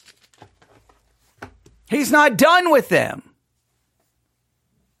 He's not done with them.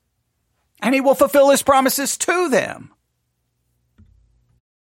 And he will fulfill his promises to them.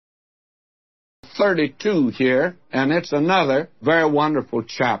 32 here, and it's another very wonderful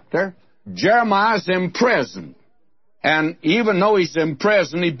chapter. Jeremiah's in prison. And even though he's in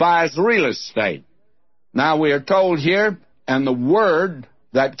prison, he buys real estate. Now we are told here, and the word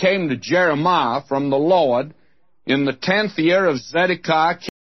that came to Jeremiah from the Lord in the 10th year of Zedekiah.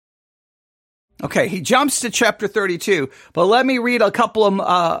 Okay, he jumps to chapter 32, but let me read a couple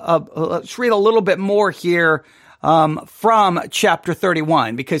of, let's read a little bit more here from chapter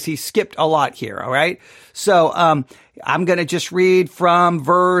 31 because he skipped a lot here, all right? So I'm going to just read from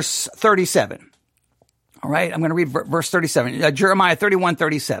verse 37. All right, I'm going to read verse 37, Jeremiah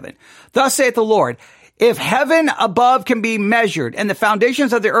 31:37. Thus saith the Lord, If heaven above can be measured and the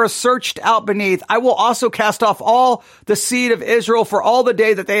foundations of the earth searched out beneath, I will also cast off all the seed of Israel for all the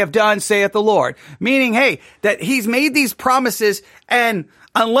day that they have done, saith the Lord. Meaning, hey, that he's made these promises, and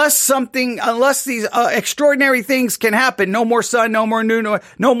unless these extraordinary things can happen, no more sun, no more moon,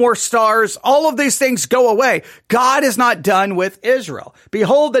 no more stars, all of these things go away. God is not done with Israel.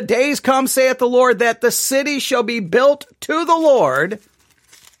 Behold, the days come, saith the Lord, that the city shall be built to the Lord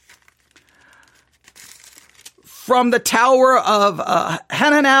from the tower of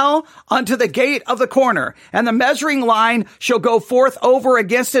Hananel unto the gate of the corner. And the measuring line shall go forth over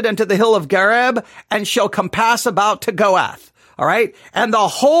against it unto the hill of Gareb, and shall compass about to Goath. All right. And the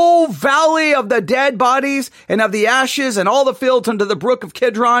whole valley of the dead bodies and of the ashes and all the fields unto the brook of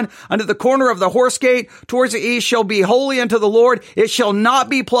Kidron, unto the corner of the horse gate towards the east shall be holy unto the Lord. It shall not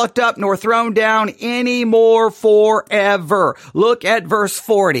be plucked up nor thrown down any more forever. Look at verse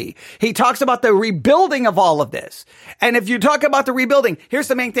 40. He talks about the rebuilding of all of this. And if you talk about the rebuilding, here's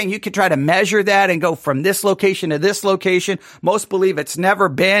the main thing. You could try to measure that and go from this location to this location. Most believe it's never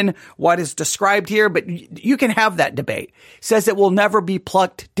been what is described here, but you can have that debate. It says it will never be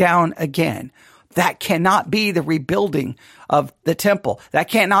plucked down again. That cannot be the rebuilding of the temple. That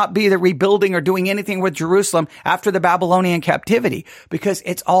cannot be the rebuilding or doing anything with Jerusalem after the Babylonian captivity, because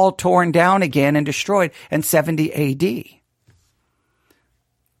it's all torn down again and destroyed in 70 AD.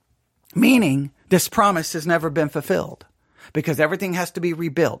 Meaning, this promise has never been fulfilled, because everything has to be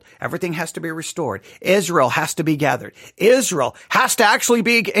rebuilt. Everything has to be restored. Israel has to be gathered. Israel has to actually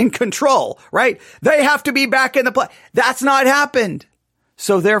be in control, right? They have to be back in the place. That's not happened.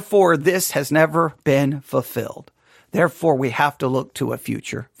 So therefore, this has never been fulfilled. Therefore, we have to look to a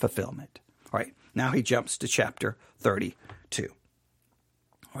future fulfillment. All right. Now he jumps to chapter 32.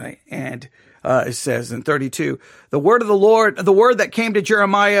 All right. And it says in 32, the word of the Lord, the word that came to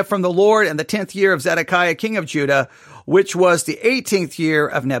Jeremiah from the Lord in the 10th year of Zedekiah, king of Judah, which was the 18th year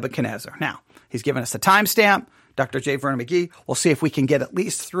of Nebuchadnezzar. Now, he's given us a timestamp. Dr. J. Vernon McGee, we'll see if we can get at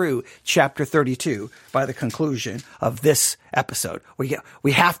least through chapter 32 by the conclusion of this episode.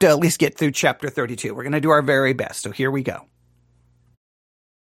 We have to at least get through chapter 32. We're going to do our very best. So here we go.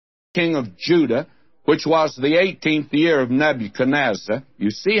 King of Judah, which was the 18th year of Nebuchadnezzar.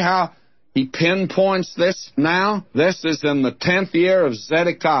 You see how he pinpoints this now? This is in the 10th year of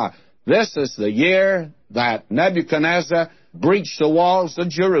Zedekiah. This is the year that Nebuchadnezzar breached the walls of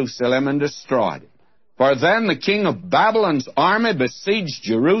Jerusalem and destroyed it. For then the king of Babylon's army besieged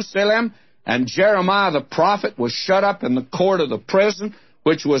Jerusalem, and Jeremiah the prophet was shut up in the court of the prison,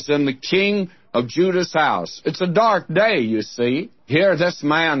 which was in the king of Judah's house. It's a dark day, you see. Here this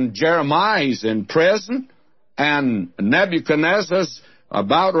man Jeremiah, he's in prison, and Nebuchadnezzar's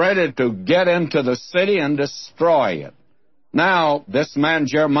about ready to get into the city and destroy it. Now, this man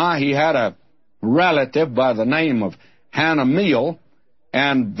Jeremiah, he had a relative by the name of Hanamiel,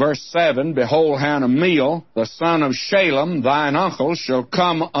 and verse 7, behold, Hanamiel, the son of Shalem, thine uncle, shall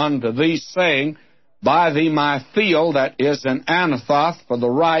come unto thee, saying, buy thee my field that is in Anathoth, for the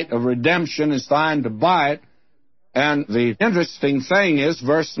right of redemption is thine to buy it. And the interesting thing is,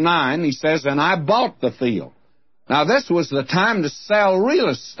 verse 9, he says, and I bought the field. Now, this was the time to sell real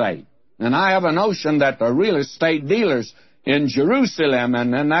estate. And I have a notion that the real estate dealers in Jerusalem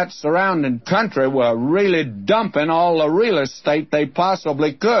and in that surrounding country were really dumping all the real estate they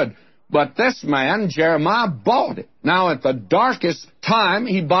possibly could. But this man, Jeremiah, bought it. Now, at the darkest time,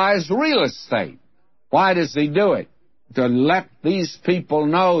 he buys real estate. Why does he do it? To let these people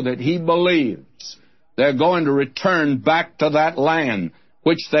know that he believes they're going to return back to that land,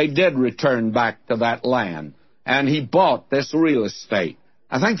 which they did return back to that land. And he bought this real estate.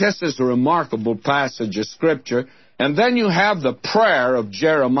 I think this is a remarkable passage of Scripture. And then you have the prayer of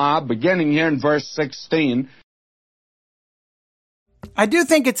Jeremiah, beginning here in verse 16. I do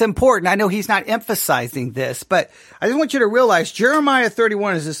think it's important. I know he's not emphasizing this, but I just want you to realize Jeremiah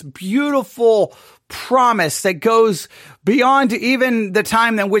 31 is this beautiful promise that goes beyond even the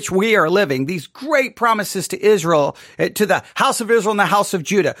time in which we are living. These great promises to Israel, to the house of Israel and the house of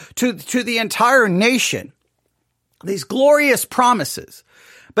Judah, to the entire nation. These glorious promises.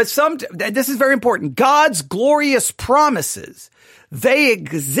 But this is very important. God's glorious promises, they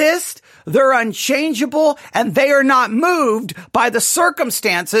exist, they're unchangeable, and they are not moved by the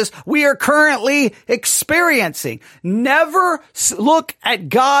circumstances we are currently experiencing. Never look at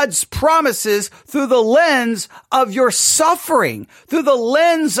God's promises through the lens of your suffering, through the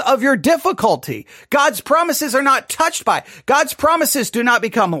lens of your difficulty. God's promises are not touched by. God's promises do not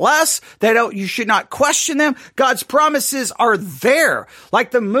become less. You should not question them. God's promises are there, like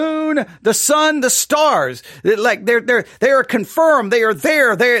the moon, the sun, the stars. Like they are confirmed firm. They are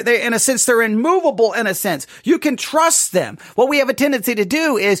there. They, in a sense, they're immovable in a sense. You can trust them. What we have a tendency to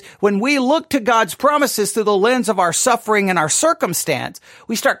do is when we look to God's promises through the lens of our suffering and our circumstance,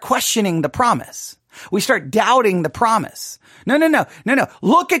 we start questioning the promise. We start doubting the promise. No.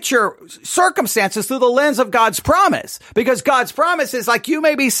 Look at your circumstances through the lens of God's promise, because God's promise is like, you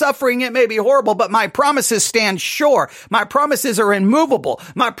may be suffering, it may be horrible, but my promises stand sure. My promises are immovable.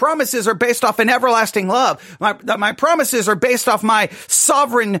 My promises are based off an everlasting love. My promises are based off my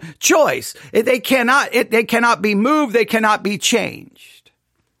sovereign choice. They cannot be moved. They cannot be changed.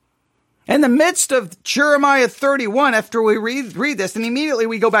 In the midst of Jeremiah 31, after we read this, and immediately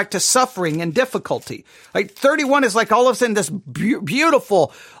we go back to suffering and difficulty. Like 31 is like all of a sudden this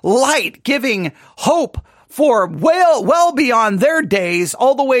beautiful light giving hope for well beyond their days,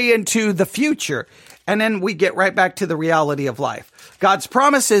 all the way into the future. And then we get right back to the reality of life. God's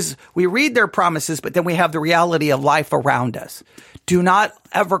promises, we read their promises, but then we have the reality of life around us. Do not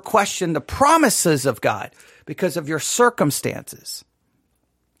ever question the promises of God because of your circumstances.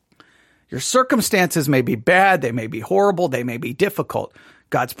 Your circumstances may be bad, they may be horrible, they may be difficult.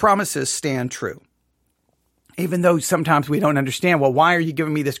 God's promises stand true. Even though sometimes we don't understand, well, why are you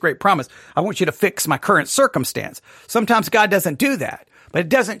giving me this great promise? I want you to fix my current circumstance. Sometimes God doesn't do that, but it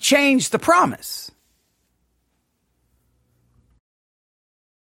doesn't change the promise.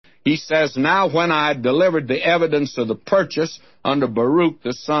 He says, now when I had delivered the evidence of the purchase unto Baruch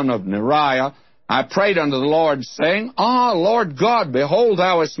the son of Neriah, I prayed unto the Lord, saying, Lord God, behold,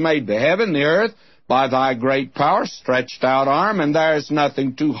 thou hast made the heaven, the earth, by thy great power, stretched out arm, and there is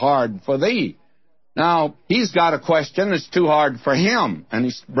nothing too hard for thee. Now, he's got a question that's too hard for him, and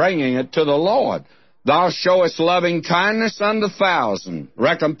he's bringing it to the Lord. Thou showest loving kindness unto 1,000,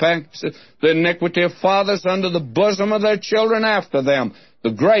 recompense the iniquity of fathers unto the bosom of their children after them.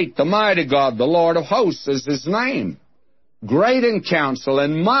 The great, the mighty God, the Lord of hosts is his name. Great in counsel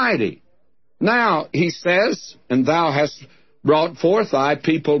and mighty. Now, he says, and thou hast brought forth thy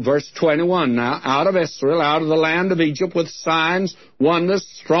people, verse 21, now, out of Israel, out of the land of Egypt, with signs, wonders,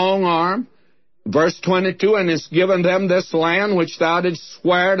 strong arm. Verse 22, and hast given them this land which thou didst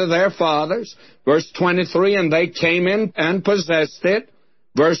swear to their fathers. Verse 23, and they came in and possessed it.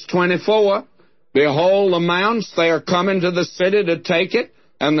 Verse 24, behold the mounts, they are come into the city to take it,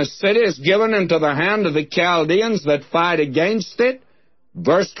 and the city is given into the hand of the Chaldeans that fight against it.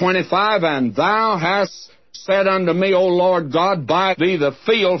 Verse 25, and thou hast said unto me, O Lord God, buy thee the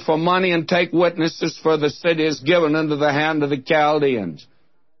field for money, and take witnesses, for the city is given into the hand of the Chaldeans.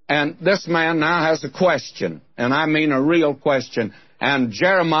 And this man now has a question, and I mean a real question, and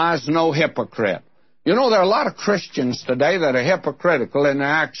Jeremiah's no hypocrite. You know, there are a lot of Christians today that are hypocritical in their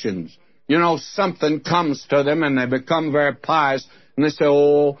actions. You know, something comes to them, and they become very pious, and they say,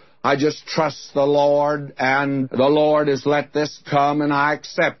 I just trust the Lord, and the Lord has let this come, and I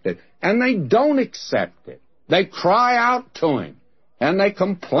accept it. And they don't accept it. They cry out to him, and they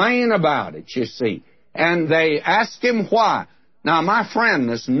complain about it, you see. And they ask him why. Now, my friend,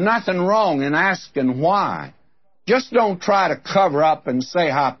 there's nothing wrong in asking why. Just don't try to cover up and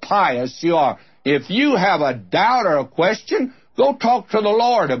say how pious you are. If you have a doubt or a question, go talk to the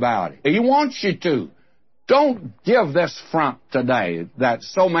Lord about it. He wants you to. Don't give this front today that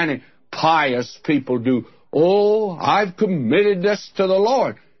so many pious people do. I've committed this to the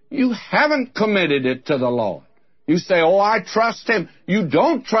Lord. You haven't committed it to the Lord. You say, I trust him. You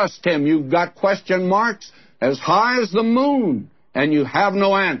don't trust him. You've got question marks as high as the moon, and you have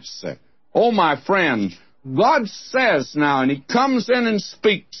no answer. My friend, God says now, and he comes in and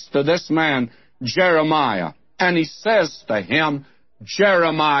speaks to this man, Jeremiah, and he says to him,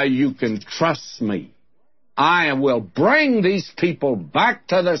 Jeremiah, you can trust me. I will bring these people back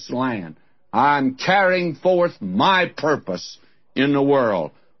to this land. I'm carrying forth my purpose in the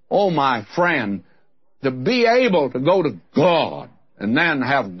world. My friend, to be able to go to God and then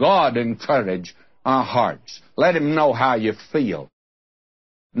have God encourage our hearts. Let him know how you feel.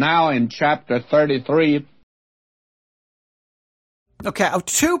 Now in chapter 33. Okay,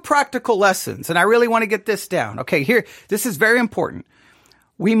 2 practical lessons, and I really want to get this down. Okay, here, this is very important.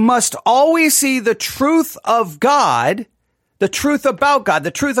 We must always see the truth of God, the truth about God,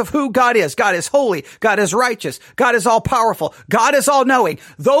 the truth of who God is. God is holy. God is righteous. God is all powerful. God is all knowing.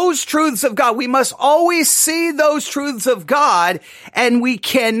 Those truths of God, we must always see those truths of God, and we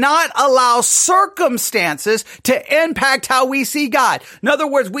cannot allow circumstances to impact how we see God. In other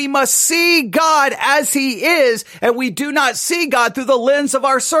words, we must see God as he is, and we do not see God through the lens of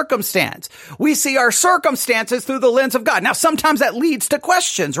our circumstance. We see our circumstances through the lens of God. Now, sometimes that leads to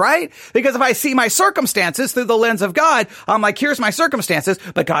questions, right? Because if I see my circumstances through the lens of God, I'm like, here's my circumstances,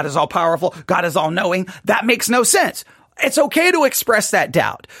 but God is all powerful. God is all knowing. That makes no sense. It's okay to express that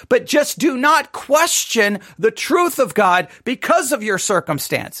doubt, but just do not question the truth of God because of your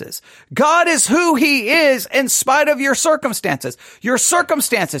circumstances. God is who he is in spite of your circumstances. Your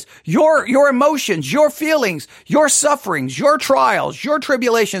circumstances, your emotions, your feelings, your sufferings, your trials, your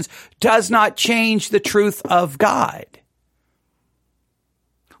tribulations does not change the truth of God.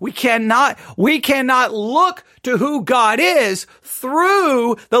 We cannot look to who God is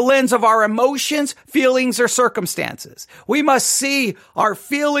through the lens of our emotions, feelings, or circumstances. We must see our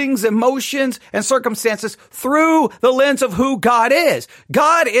feelings, emotions, and circumstances through the lens of who God is.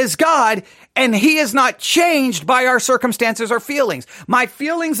 God is God, and he is not changed by our circumstances or feelings. My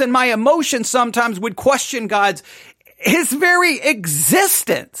feelings and my emotions sometimes would question his very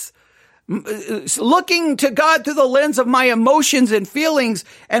existence. Looking to God through the lens of my emotions and feelings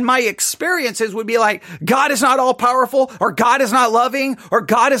and my experiences would be like, God is not all powerful, or God is not loving, or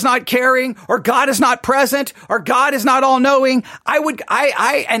God is not caring, or God is not present, or God is not all knowing.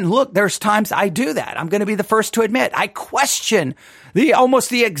 And look, there's times I do that. I'm going to be the first to admit I question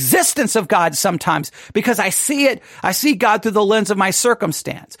almost the existence of God sometimes because I see God through the lens of my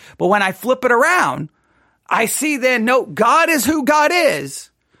circumstance. But when I flip it around, I see then, no, God is who God is.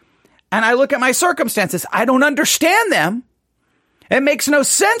 And I look at my circumstances. I don't understand them. It makes no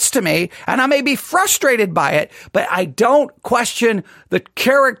sense to me, and I may be frustrated by it, but I don't question the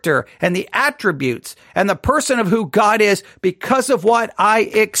character and the attributes and the person of who God is because of what I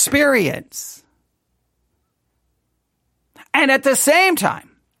experience. And at the same time,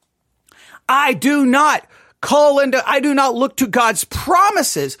 I do not look to God's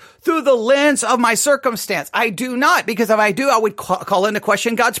promises through the lens of my circumstance. I do not, because if I do, I would call into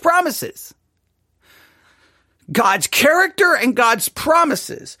question God's promises. God's character and God's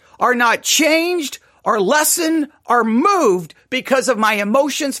promises are not changed or lessened or moved because of my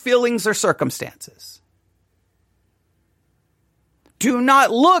emotions, feelings, or circumstances. Do not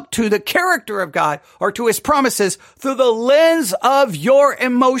look to the character of God or to his promises through the lens of your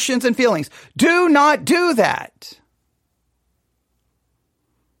emotions and feelings. Do not do that.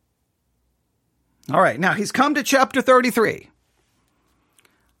 All right, now he's come to chapter 33.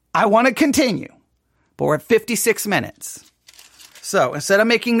 I want to continue, but we're at 56 minutes. So instead of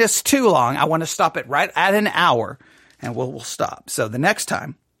making this too long, I want to stop it right at an hour, and we'll stop. So the next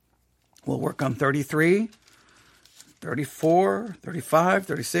time, we'll work on 33, 34, 35,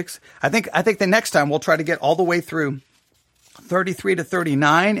 36. I think the next time we'll try to get all the way through 33 to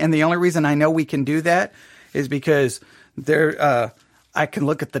 39. And the only reason I know we can do that is because I can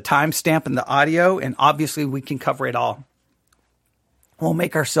look at the timestamp and the audio, and obviously we can cover it all. We'll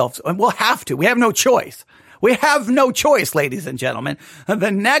make ourselves, and we'll have to. We have no choice. We have no choice, ladies and gentlemen. The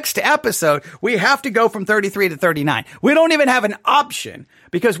next episode, we have to go from 33 to 39. We don't even have an option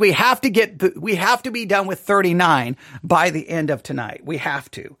because we have to be done with 39 by the end of tonight. We have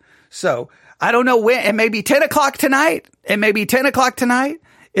to. So I don't know when. It may be 10 o'clock tonight. It may be 10 o'clock tonight.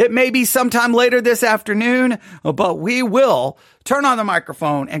 It may be sometime later this afternoon, but we will turn on the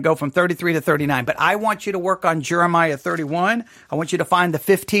microphone and go from 33 to 39. But I want you to work on Jeremiah 31. I want you to find the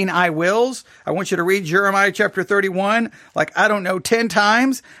 15 I wills. I want you to read Jeremiah chapter 31, 10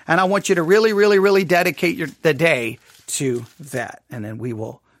 times. And I want you to really, really, really dedicate the day to that. And then we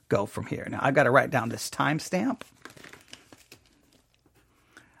will go from here. Now, I've got to write down this timestamp.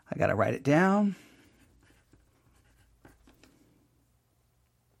 I got to write it down.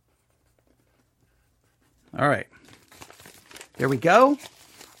 All right. Here we go.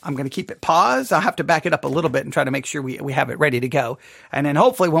 I'm going to keep it paused. I'll have to back it up a little bit and try to make sure we have it ready to go. And then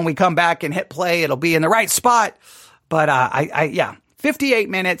hopefully when we come back and hit play, it'll be in the right spot. But 58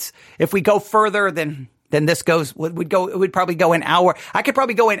 minutes. If we go further, then this goes, it would probably go an hour. I could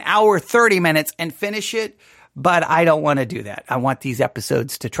probably go an hour, 30 minutes and finish it. But I don't want to do that. I want these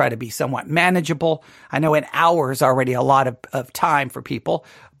episodes to try to be somewhat manageable. I know an hour is already a lot of time for people,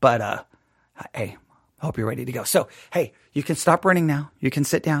 but hey, I hope you're ready to go. So, hey, you can stop running now. You can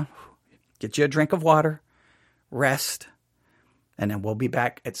sit down, get you a drink of water, rest, and then we'll be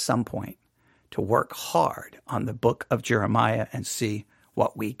back at some point to work hard on the book of Jeremiah and see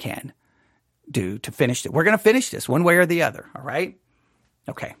what we can do to finish it. We're going to finish this one way or the other, all right?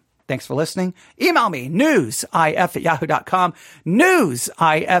 Okay. Thanks for listening. Email me, newsif@yahoo.com,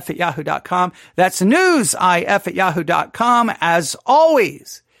 newsif@yahoo.com. That's newsif@yahoo.com. As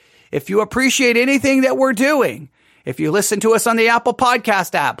always, if you appreciate anything that we're doing, If you listen to us on the Apple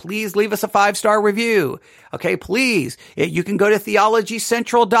Podcast app, please leave us a 5-star review. Okay, please. You can go to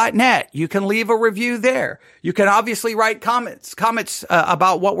theologycentral.net. You can leave a review there. You can obviously write comments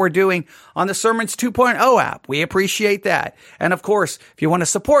about what we're doing on the Sermons 2.0 app. We appreciate that. And of course, if you want to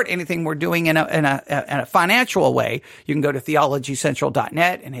support anything we're doing in a financial way, you can go to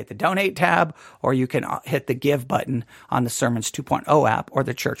theologycentral.net and hit the donate tab, or you can hit the give button on the Sermons 2.0 app or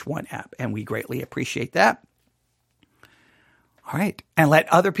the Church One app. And we greatly appreciate that. All right. And let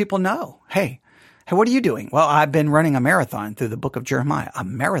other people know. Hey, what are you doing? Well, I've been running a marathon through the book of Jeremiah. A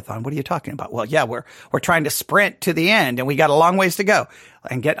marathon? What are you talking about? Well, yeah, we're trying to sprint to the end, and we got a long ways to go,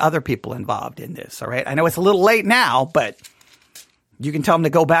 and get other people involved in this. All right. I know it's a little late now, but you can tell them to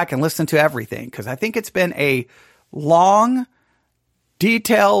go back and listen to everything, because I think it's been a long,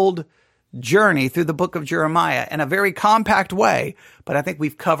 detailed journey through the book of Jeremiah in a very compact way, but I think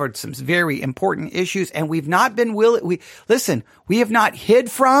we've covered some very important issues, and we've not been willing. We have not hid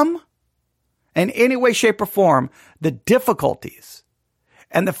from, in any way, shape, or form, the difficulties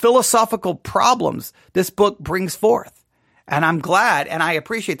and the philosophical problems this book brings forth. And I'm glad, and I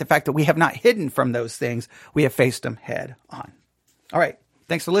appreciate the fact that we have not hidden from those things. We have faced them head on. All right.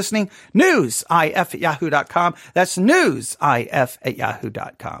 Thanks for listening. newsif@yahoo.com. That's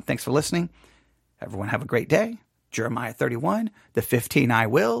newsif@yahoo.com. Thanks for listening. Everyone have a great day. Jeremiah 31, the 15 I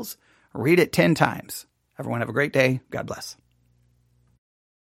wills. Read it 10 times. Everyone have a great day. God bless.